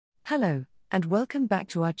Hello, and welcome back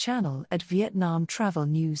to our channel at Vietnam Travel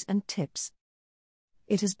News and Tips.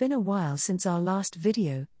 It has been a while since our last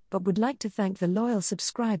video, but would like to thank the loyal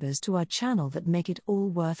subscribers to our channel that make it all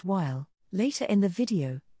worthwhile. Later in the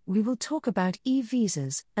video, we will talk about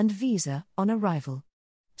e-visas and visa on arrival.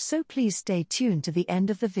 So please stay tuned to the end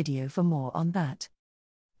of the video for more on that.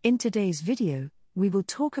 In today's video, we will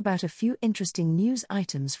talk about a few interesting news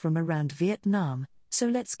items from around Vietnam, so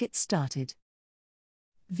let's get started.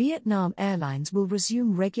 Vietnam Airlines will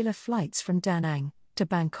resume regular flights from Da Nang to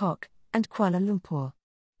Bangkok and Kuala Lumpur.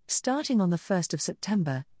 Starting on the 1st of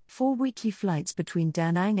September, 4 weekly flights between Da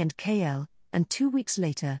Nang and KL, and 2 weeks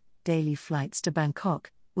later, daily flights to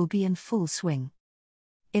Bangkok, will be in full swing.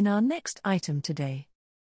 In our next item today,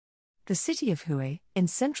 the city of Hue, in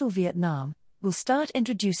central Vietnam, will start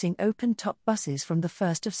introducing open-top buses from the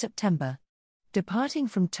 1st of September. Departing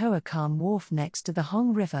from Toa Calm Wharf next to the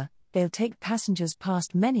Hong River, they'll take passengers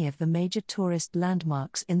past many of the major tourist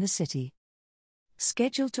landmarks in the city.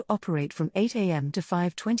 Scheduled to operate from 8 a.m. to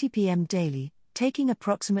 5:20 p.m. daily, taking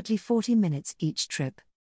approximately 40 minutes each trip.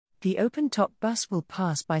 The open-top bus will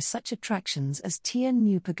pass by such attractions as Tien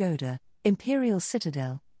Mu Pagoda, Imperial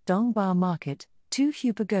Citadel, Dong Ba Market, Tu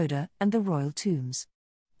Hu Pagoda and the Royal Tombs.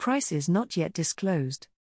 Prices not yet disclosed.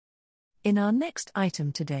 In our next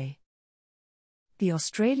item today, the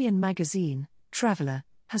Australian magazine, Traveller,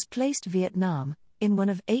 has placed Vietnam in one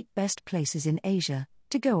of 8 best places in Asia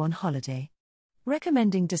to go on holiday,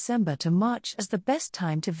 recommending December to March as the best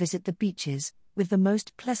time to visit the beaches, with the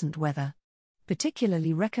most pleasant weather,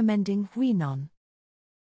 particularly recommending Huy Non.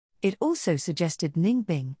 It also suggested Ninh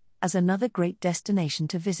Binh as another great destination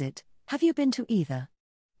to visit. Have you been to either?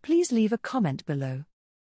 Please leave a comment below.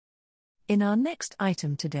 In our next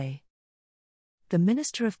item today, the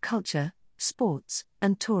Minister of Culture, Sports,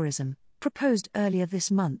 and Tourism proposed earlier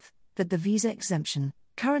this month that the visa exemption,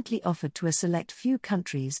 currently offered to a select few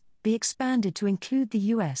countries, be expanded to include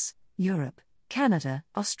the US, Europe, Canada,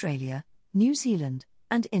 Australia, New Zealand,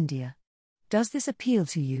 and India. Does this appeal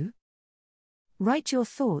to you? Write your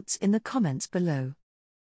thoughts in the comments below.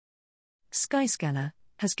 Skyscanner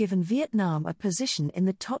has given Vietnam a position in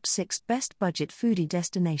the top 6 best budget foodie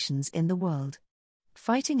destinations in the world,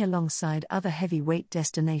 fighting alongside other heavyweight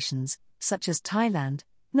destinations such as Thailand,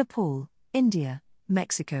 Nepal, India,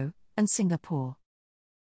 Mexico, and Singapore.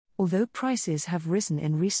 Although prices have risen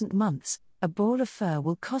in recent months, a bowl of pho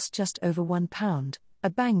will cost just over £1, a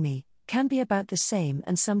banh mi can be about the same,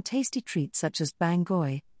 and some tasty treats such as bang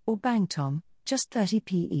goi or bang tom, just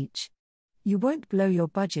 30p each. You won't blow your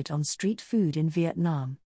budget on street food in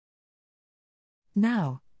Vietnam.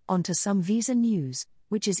 Now, on to some visa news,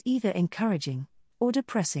 which is either encouraging or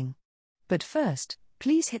depressing. But first,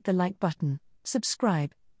 please hit the like button,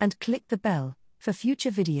 subscribe, and click the bell for future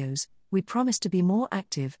videos. We promise to be more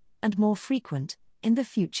active and more frequent in the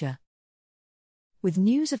future. With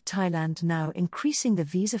news of Thailand now increasing the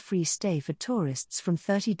visa-free stay for tourists from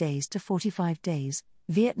 30 days to 45 days,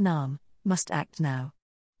 Vietnam must act now.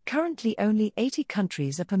 Currently only 80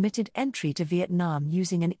 countries are permitted entry to Vietnam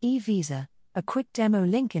using an e-visa. A quick demo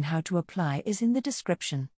link in how to apply is in the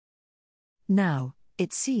description. Now,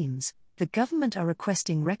 it seems, the government are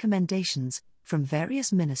requesting recommendations from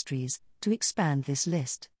various ministries to expand this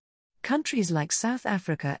list. Countries like South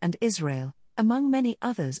Africa and Israel, among many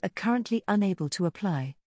others, are currently unable to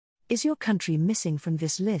apply. Is your country missing from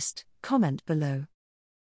this list? Comment below.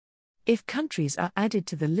 If countries are added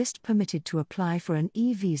to the list permitted to apply for an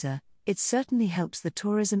e-visa, it certainly helps the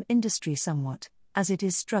tourism industry somewhat, as it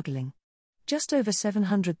is struggling. Just over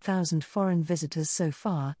 700,000 foreign visitors so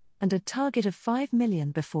far, and a target of 5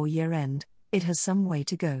 million before year-end, it has some way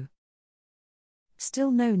to go.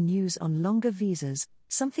 Still no news on longer visas,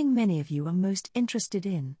 something many of you are most interested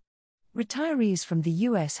in. Retirees from the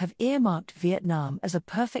US have earmarked Vietnam as a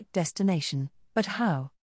perfect destination, but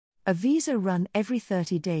how? A visa run every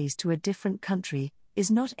 30 days to a different country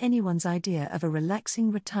is not anyone's idea of a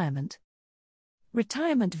relaxing retirement.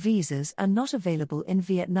 Retirement visas are not available in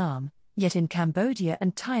Vietnam, yet in Cambodia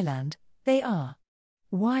and Thailand, they are.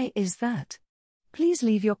 Why is that? Please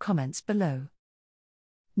leave your comments below.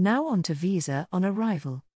 Now on to visa on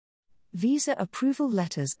arrival. Visa approval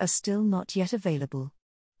letters are still not yet available.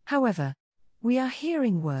 However, we are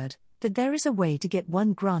hearing word that there is a way to get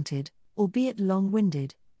one granted, albeit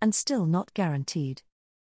long-winded, and still not guaranteed.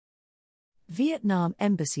 Vietnam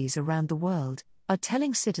embassies around the world are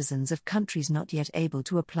telling citizens of countries not yet able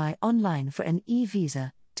to apply online for an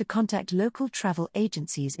e-visa to contact local travel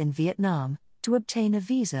agencies in Vietnam to obtain a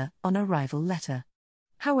visa on arrival letter.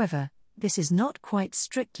 However, this is not quite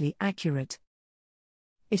strictly accurate.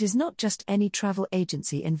 It is not just any travel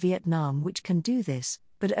agency in Vietnam which can do this,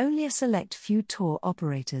 but only a select few tour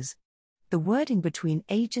operators. The wording between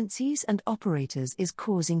agencies and operators is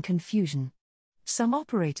causing confusion. Some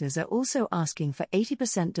operators are also asking for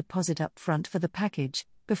 80% deposit upfront for the package,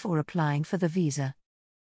 before applying for the visa.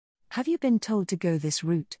 Have you been told to go this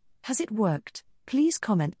route? Has it worked? Please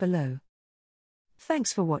comment below.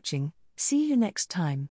 Thanks for watching, see you next time.